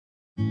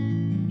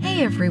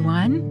Hey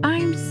everyone,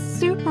 I'm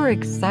super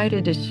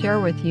excited to share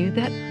with you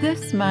that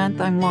this month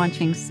I'm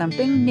launching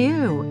something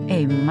new,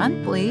 a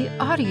monthly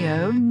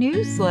audio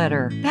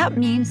newsletter. That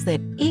means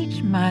that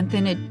each month,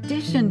 in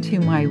addition to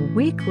my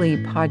weekly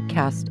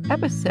podcast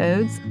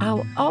episodes,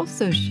 I'll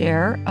also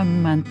share a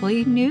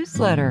monthly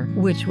newsletter,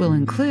 which will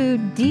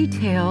include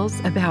details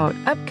about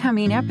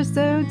upcoming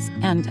episodes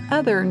and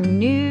other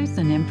news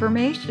and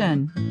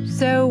information.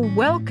 So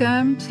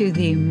welcome to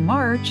the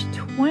March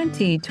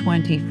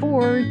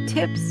 2024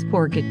 Tips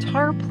for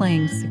Guitar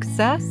Playing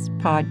Success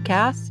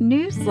podcast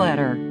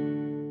newsletter.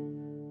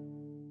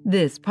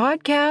 This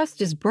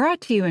podcast is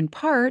brought to you in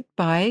part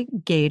by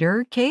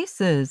Gator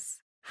Cases.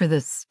 For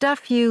the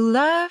stuff you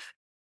love,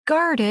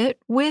 guard it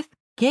with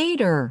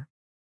Gator.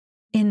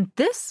 In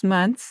this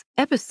month's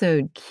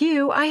episode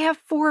Q, I have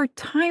 4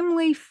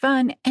 timely,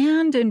 fun,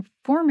 and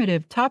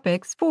informative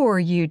topics for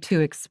you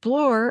to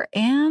explore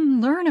and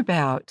learn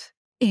about,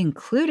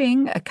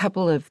 including a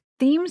couple of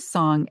theme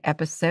song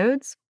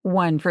episodes,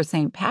 one for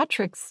St.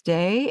 Patrick's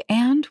Day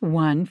and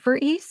one for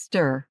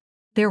Easter.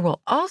 There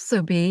will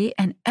also be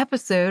an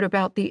episode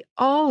about the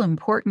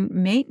all-important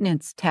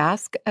maintenance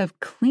task of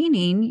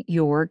cleaning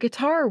your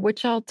guitar,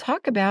 which I'll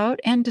talk about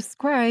and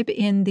describe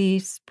in the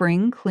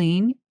Spring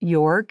Clean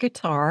Your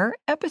Guitar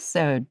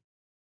episode.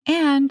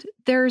 And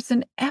there's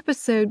an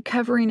episode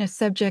covering a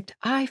subject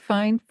I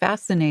find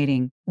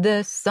fascinating,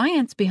 the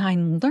science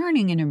behind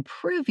learning and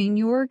improving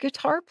your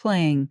guitar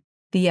playing.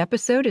 The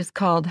episode is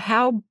called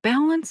How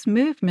Balanced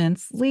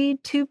Movements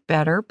Lead to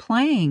Better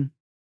Playing.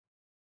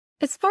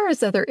 As far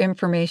as other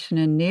information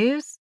and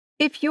news,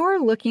 if you're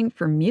looking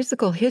for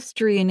musical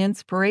history and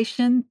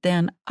inspiration,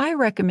 then I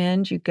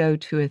recommend you go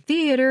to a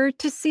theater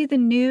to see the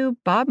new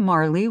Bob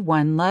Marley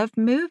One Love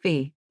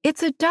movie.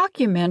 It's a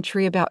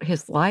documentary about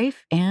his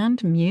life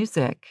and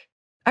music.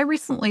 I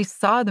recently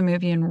saw the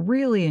movie and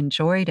really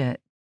enjoyed it.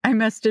 I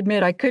must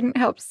admit I couldn't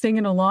help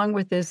singing along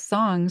with his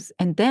songs,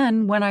 and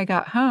then when I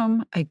got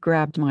home, I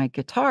grabbed my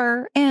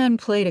guitar and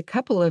played a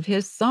couple of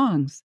his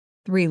songs.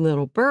 3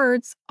 Little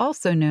Birds,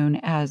 also known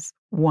as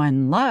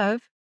One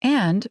Love,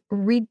 and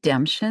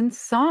Redemption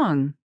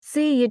Song.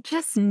 See, you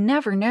just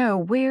never know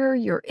where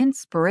your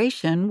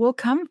inspiration will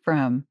come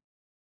from.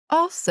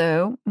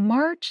 Also,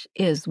 March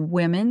is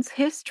Women's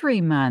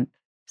History Month,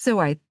 so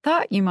I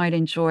thought you might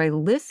enjoy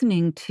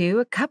listening to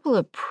a couple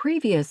of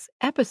previous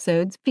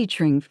episodes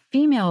featuring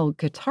female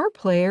guitar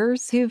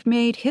players who've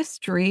made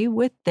history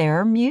with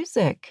their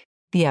music.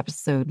 The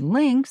episode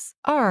links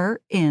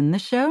are in the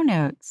show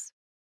notes.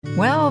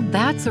 Well,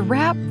 that's a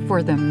wrap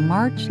for the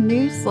March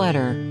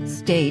newsletter.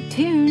 Stay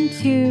tuned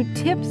to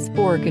Tips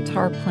for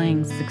Guitar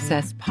Playing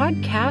Success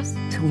podcast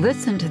to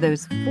listen to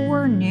those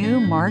 4 new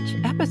March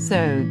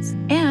episodes.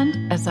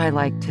 And as I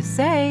like to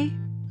say,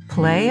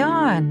 play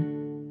on.